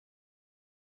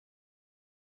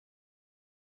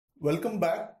Welcome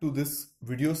back to this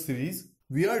video series.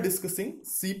 We are discussing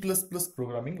C++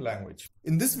 programming language.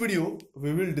 In this video,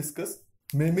 we will discuss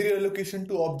memory allocation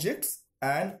to objects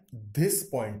and this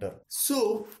pointer.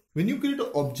 So when you create an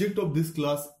object of this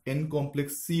class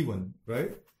nComplex C1,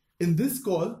 right? In this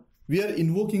call, we are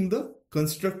invoking the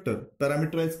constructor,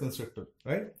 parameterized constructor,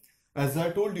 right? As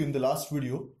I told you in the last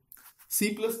video,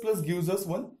 C++ gives us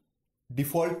one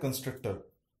default constructor,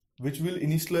 which will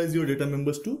initialize your data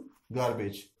members to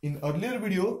garbage. In earlier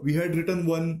video, we had written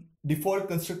one default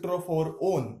constructor of our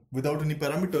own without any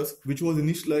parameters, which was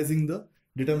initializing the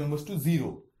data members to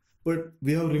 0. But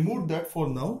we have removed that for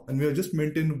now, and we have just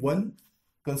maintained one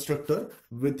constructor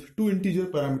with two integer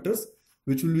parameters,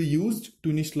 which will be used to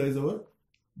initialize our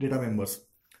data members,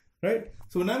 right?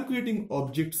 So when I'm creating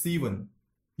object C1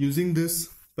 using this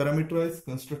parameterized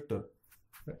constructor,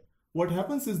 right, what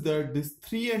happens is that this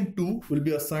 3 and 2 will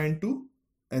be assigned to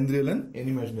nReal and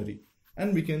nImaginary,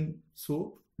 and we can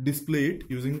so display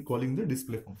it calling the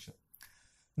display function.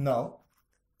 Now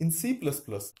in C++,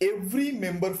 every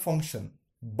member function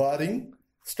barring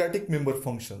static member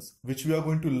functions, which we are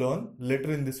going to learn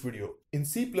later in this video, in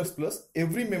C++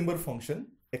 every member function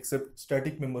except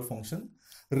static member function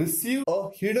receive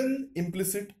a hidden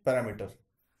implicit parameter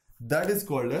that is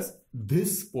called as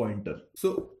this pointer.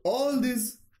 So all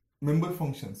these member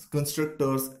functions,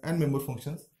 constructors and member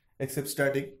functions except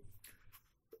static,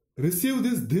 receive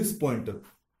this pointer.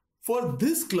 For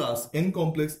this class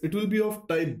nComplex, it will be of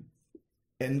type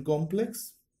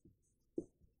nComplex,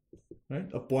 right?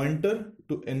 A pointer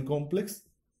to nComplex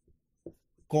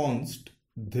const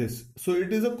this. So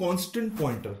it is a constant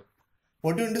pointer.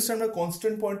 What do you understand by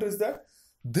constant pointer is that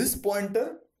this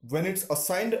pointer, when it's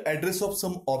assigned address of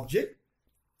some object,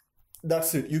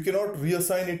 that's it. You cannot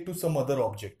reassign it to some other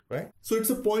object, right? So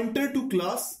it's a pointer to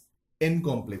class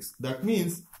nComplex. That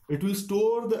means it will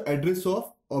store the address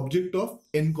of object of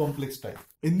nComplex type.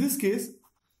 In this case,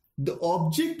 the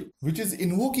object which is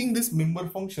invoking this member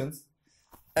functions,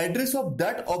 address of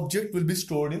that object will be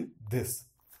stored in this.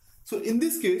 So in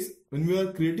this case, when we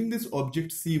are creating this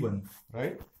object C1,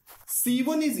 right?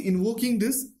 C1 is invoking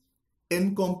this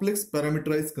nComplex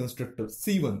parameterized constructor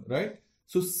C1, right?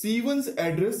 So C1's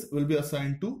address will be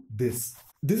assigned to this.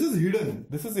 This is hidden.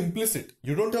 This is implicit.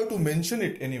 You don't have to mention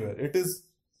it anywhere. It is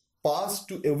passed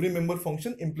to every member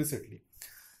function implicitly.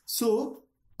 So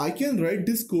I can write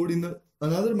this code in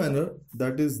another manner,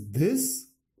 that is this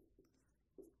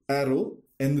arrow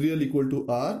nReal equal to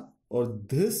R, or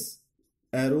this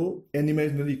arrow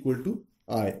nImaginary equal to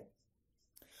I.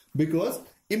 Because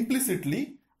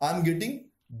implicitly I'm getting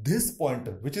this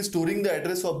pointer, which is storing the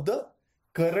address of the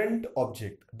current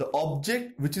object, the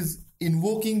object which is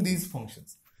invoking these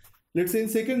functions. Let's say in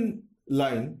second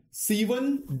line,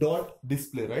 C1 dot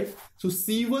display, right? So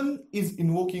C1 is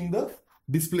invoking the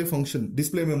display function,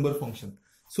 display member function.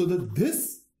 So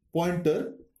this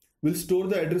pointer will store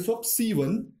the address of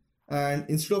C1, and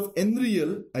instead of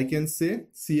nReal, I can say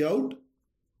cout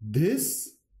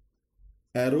this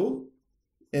arrow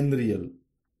nReal,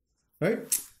 right?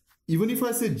 Even if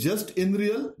I say just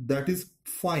nReal, that is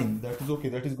fine, that is okay,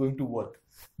 that is going to work.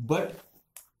 But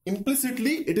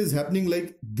implicitly, it is happening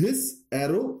like this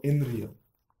arrow nReal,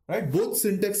 right? Both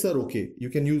syntax are okay. You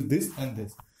can use this and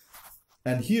this.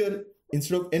 And here,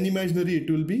 instead of nImaginary, it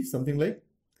will be something like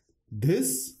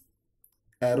this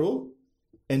arrow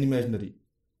nImaginary.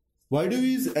 Why do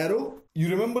we use arrow? You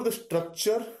remember the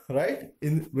structure, right?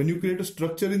 When you create a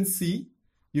structure in C,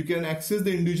 you can access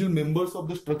the individual members of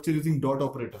the structure using dot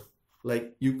operator.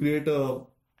 Like you create a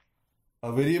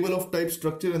variable of type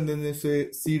structure and then they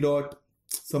say C dot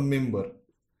some member.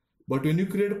 But when you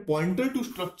create a pointer to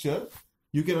structure,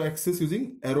 you can access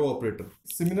using arrow operator.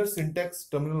 Similar syntax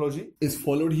terminology is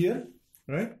followed here,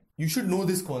 right? You should know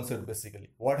this concept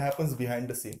basically. What happens behind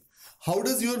the scene? How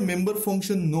does your member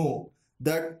function know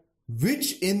that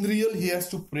which nReal he has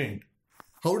to print?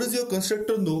 How does your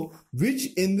constructor know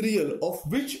which nReal of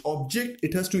which object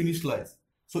it has to initialize?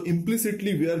 So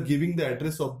implicitly we are giving the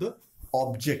address of the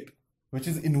object which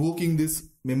is invoking this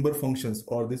member functions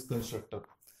or this constructor.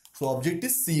 So object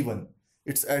is C1.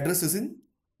 Its address is in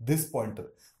this pointer.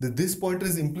 This pointer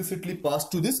is implicitly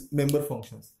passed to this member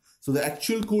functions. So the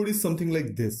actual code is something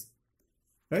like this,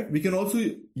 right? We can also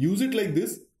use it like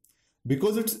this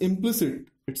because it's implicit.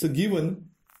 It's a given.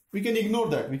 We can ignore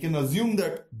that. We can assume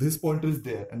that this pointer is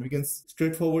there and we can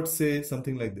straightforward say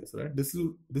something like this, right? This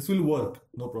will work,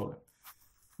 no problem.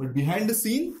 But behind the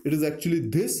scene, it is actually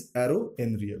this arrow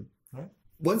nReal, right?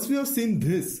 Once we have seen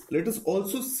this, let us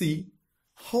also see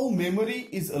how memory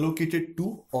is allocated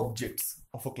to objects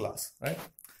of a class, right?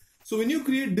 So when you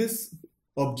create this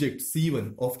object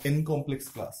C1 of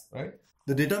nComplex class, right?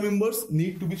 The data members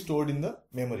need to be stored in the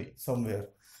memory somewhere.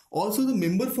 Also, the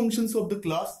member functions of the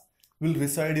class will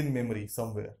reside in memory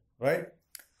somewhere, right?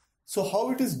 So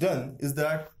how it is done is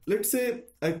that, let's say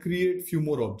I create few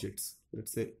more objects.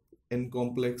 Let's say n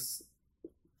complex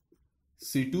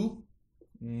C2,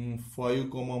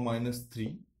 5, minus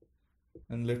 3,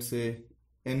 and let's say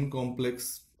n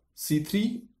complex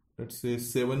C3, let's say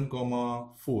 7,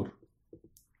 4,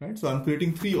 right? So I'm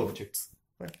creating 3 objects,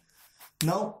 right?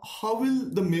 Now, how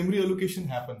will the memory allocation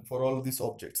happen for all of these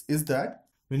objects? Is that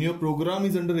when your program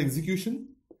is under execution,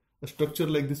 a structure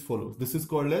like this follows. This is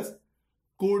called as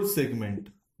code segment.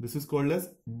 This is called as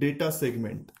data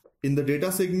segment. In the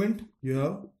data segment, you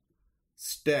have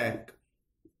stack,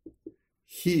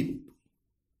 heap,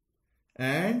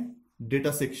 and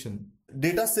data section.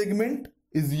 Data segment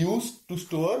is used to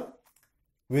store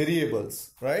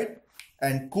variables, right?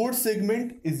 And code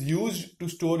segment is used to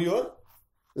store your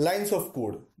lines of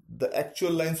code, the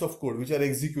actual lines of code which are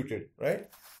executed, right?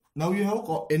 Now you have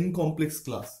n complex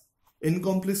class. N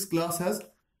complex class has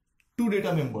 2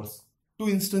 data members, 2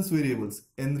 instance variables,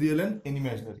 n real and n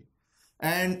imaginary.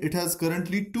 And it has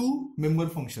currently 2 member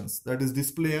functions, that is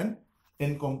display and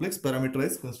n complex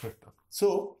parameterized constructor.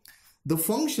 So the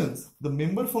functions, the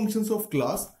member functions of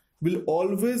class will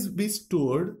always be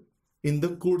stored in the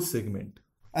code segment.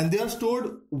 And they are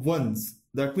stored once.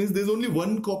 That means there's only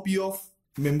one copy of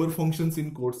member functions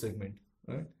in code segment,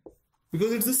 right?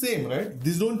 Because it's the same, right?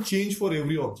 These don't change for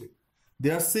every object. They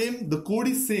are same, the code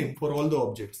is same for all the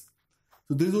objects.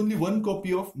 So there's only one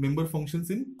copy of member functions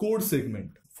in code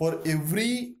segment. For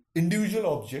every individual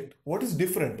object, what is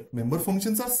different? Member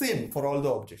functions are same for all the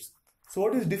objects. So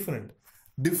what is different?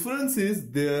 Difference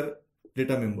is their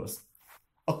data members.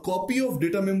 A copy of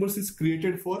data members is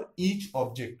created for each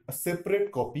object. A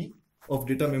separate copy of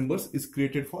data members is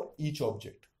created for each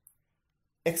object.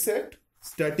 Except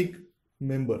static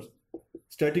members,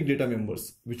 static data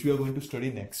members, which we are going to study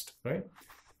next, right?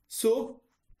 So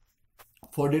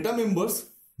for data members,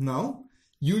 now,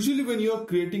 usually when you are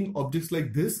creating objects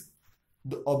like this,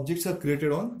 the objects are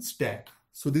created on stack.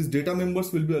 So these data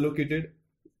members will be allocated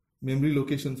memory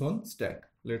locations on stack.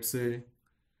 Let's say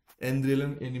n real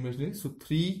and n imaginary. So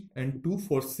 3 and 2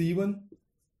 for C1,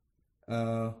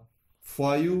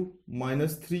 5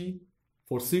 minus 3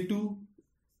 for C2,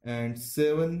 and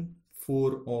 7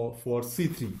 for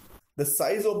C3. The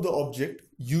size of the object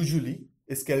usually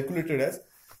is calculated as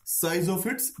size of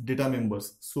its data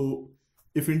members. So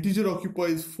if integer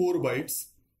occupies 4 bytes,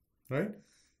 right,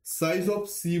 size of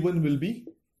C1 will be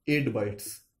 8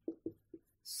 bytes.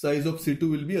 Size of C2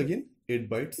 will be again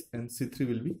 8 bytes and C3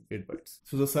 will be 8 bytes.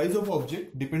 So the size of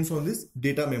object depends on this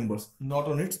data members, not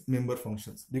on its member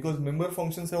functions, because member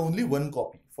functions have only one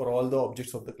copy for all the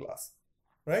objects of the class,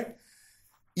 right?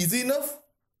 Easy enough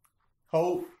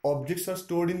how objects are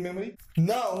stored in memory.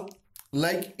 Now,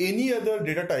 like any other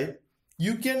data type,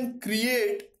 you can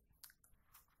create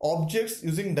objects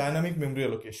using dynamic memory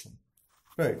allocation,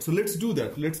 right? So let's do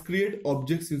that. Let's create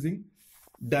objects using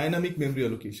dynamic memory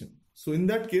allocation. So in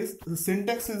that case, the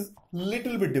syntax is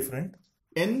little bit different.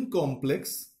 N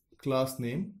complex class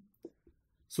name.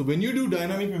 So when you do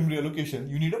dynamic memory allocation,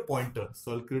 you need a pointer.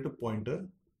 So I'll create a pointer.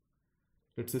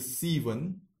 Let's say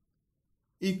C1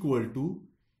 equal to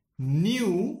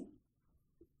new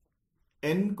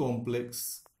n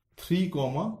complex 3,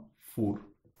 4.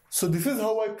 So this is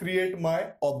how I create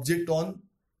my object on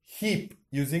heap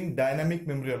using dynamic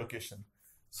memory allocation.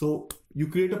 So you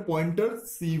create a pointer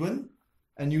C1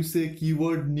 and you say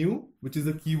keyword new, which is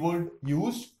the keyword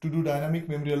used to do dynamic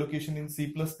memory allocation in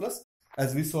C++,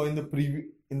 as we saw in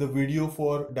the video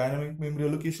for dynamic memory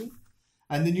allocation.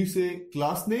 And then you say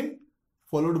class name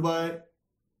followed by,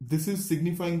 this is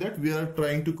signifying that we are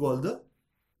trying to call the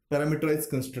parameterized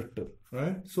constructor,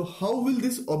 right? So how will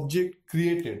this object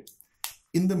created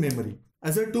in the memory?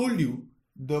 As I told you,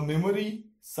 the memory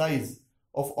size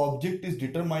of object is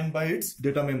determined by its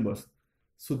data members.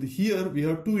 So here we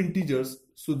have 2 integers.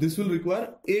 So this will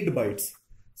require 8 bytes.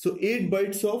 So 8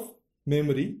 bytes of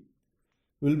memory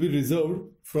will be reserved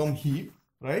from heap,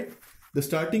 right? The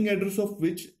starting address of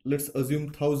which, let's assume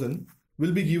 1000,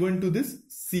 will be given to this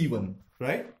C1,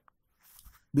 right?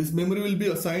 This memory will be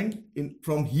assigned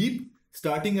from heap.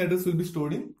 Starting address will be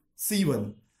stored in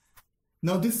C1.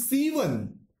 Now this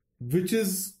C1, which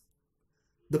is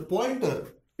the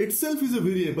pointer itself, is a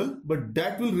variable, but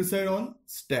that will reside on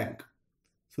stack.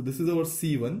 So this is our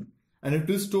C1 and it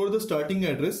will store the starting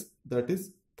address, that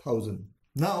is 1000.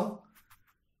 Now,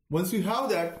 once you have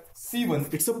that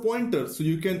C1, it's a pointer. So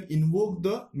you can invoke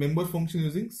the member function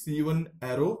using C1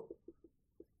 arrow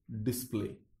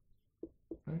display.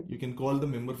 Right? You can call the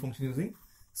member function using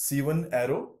C1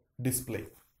 arrow display,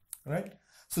 right?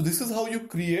 So this is how you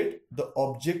create the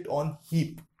object on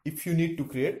heap. If you need to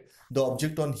create the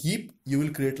object on heap, you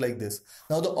will create like this.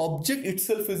 Now the object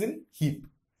itself is in heap,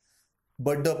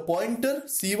 but the pointer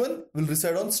C1 will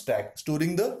reside on stack,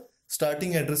 storing the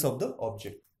starting address of the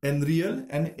object, n real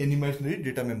and n imaginary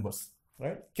data members,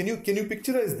 right? Can you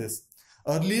picturize this?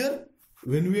 Earlier,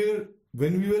 when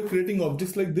we were creating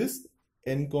objects like this,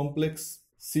 n complex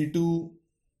C2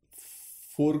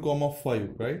 4, 5,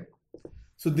 right?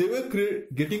 So they were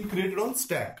getting created on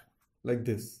stack like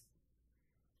this,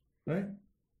 right?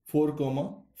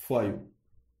 4, 5.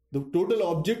 The total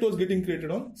object was getting created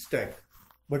on stack.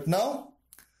 But now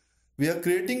we are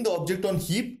creating the object on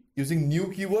heap using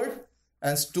new keyword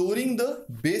and storing the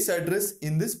base address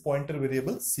in this pointer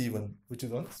variable C1, which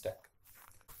is on stack.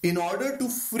 In order to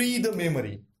free the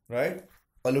memory, right,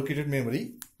 allocated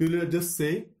memory, we will just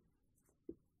say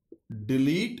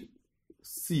delete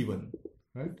C1,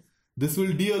 right? This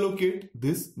will deallocate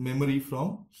this memory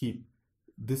from heap.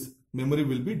 This memory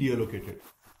will be deallocated.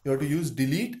 You have to use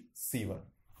delete C1,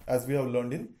 as we have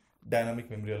learned in dynamic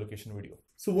memory allocation video.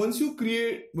 So once you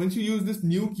use this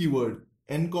new keyword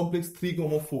n complex 3,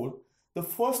 4, the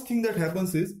first thing that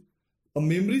happens is a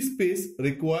memory space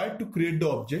required to create the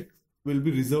object will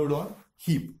be reserved on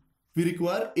heap. We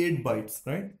require 8 bytes,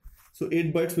 right? So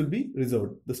 8 bytes will be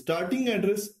reserved. The starting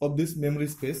address of this memory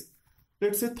space,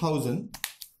 let's say 1000,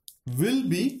 will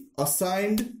be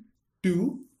assigned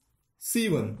to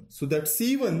C1. So that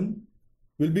C1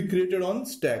 will be created on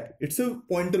stack. It's a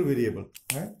pointer variable,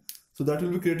 right? So that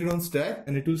will be created on stack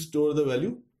and it will store the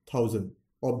value 1000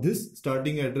 of this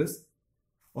starting address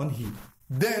on heap.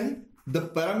 Then the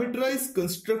parameterized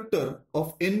constructor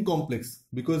of n complex,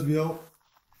 because we have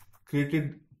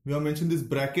mentioned this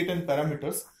bracket and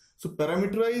parameters. So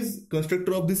parameterized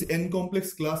constructor of this n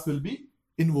complex class will be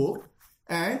invoked,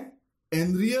 and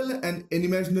n real and n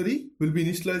imaginary will be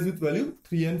initialized with value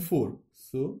 3 and 4.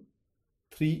 So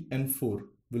 3 and 4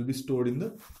 will be stored in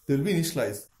they will be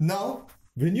initialized. Now,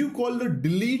 when you call the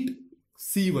delete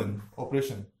C1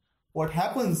 operation, what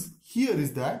happens here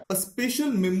is that a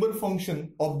special member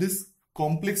function of this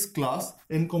complex class,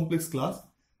 n complex class,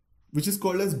 which is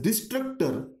called as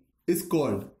destructor, is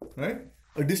called, right?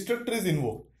 A destructor is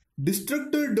invoked.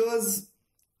 Destructor does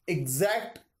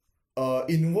exact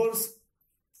inverse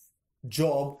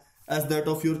job as that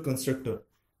of your constructor.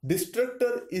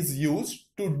 Destructor is used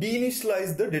to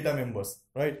deinitialize the data members,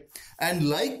 right? And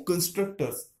like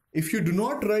constructors, if you do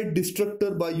not write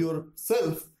destructor by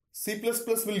yourself, C++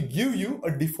 will give you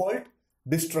a default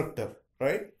destructor,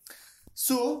 right?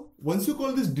 So once you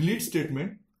call this delete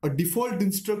statement a default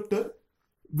destructor,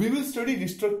 we will study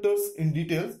destructors in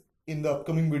details in the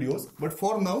upcoming videos, but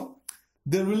for now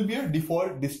there will be a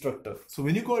default destructor. So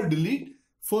when you call delete,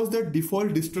 first that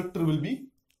default destructor will be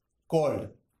called,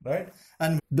 right?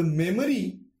 And the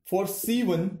memory for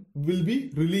C1 will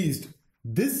be released.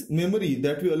 This memory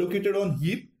that we allocated on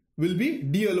heap will be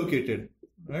deallocated,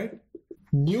 right?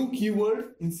 New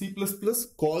keyword in C++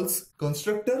 calls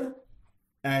constructor,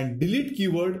 and delete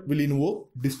keyword will invoke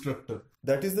destructor.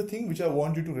 That is the thing which I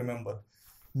want you to remember.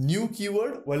 New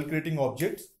keyword while creating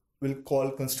objects will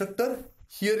call constructor.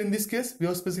 Here in this case, we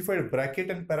have specified bracket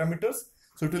and parameters.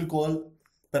 So it will call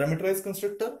parameterized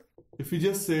constructor. If we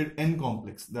just said n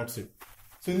complex, that's it.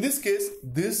 So in this case,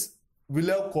 this will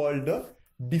have called the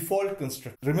default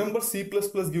constructor. Remember, C++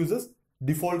 gives us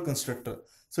default constructor.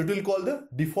 So it will call the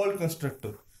default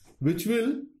constructor, which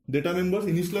will data members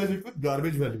initialize it with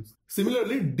garbage values.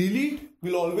 Similarly, delete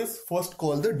will always first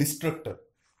call the destructor.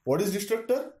 What is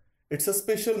destructor? It's a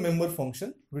special member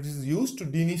function which is used to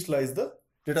deinitialize the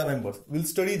data members. We'll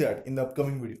study that in the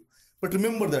upcoming video. But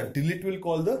remember that delete will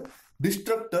call the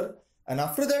destructor, and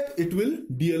after that it will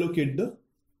deallocate the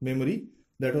memory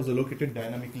that was allocated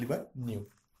dynamically by new.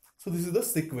 So this is the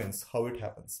sequence how it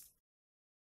happens.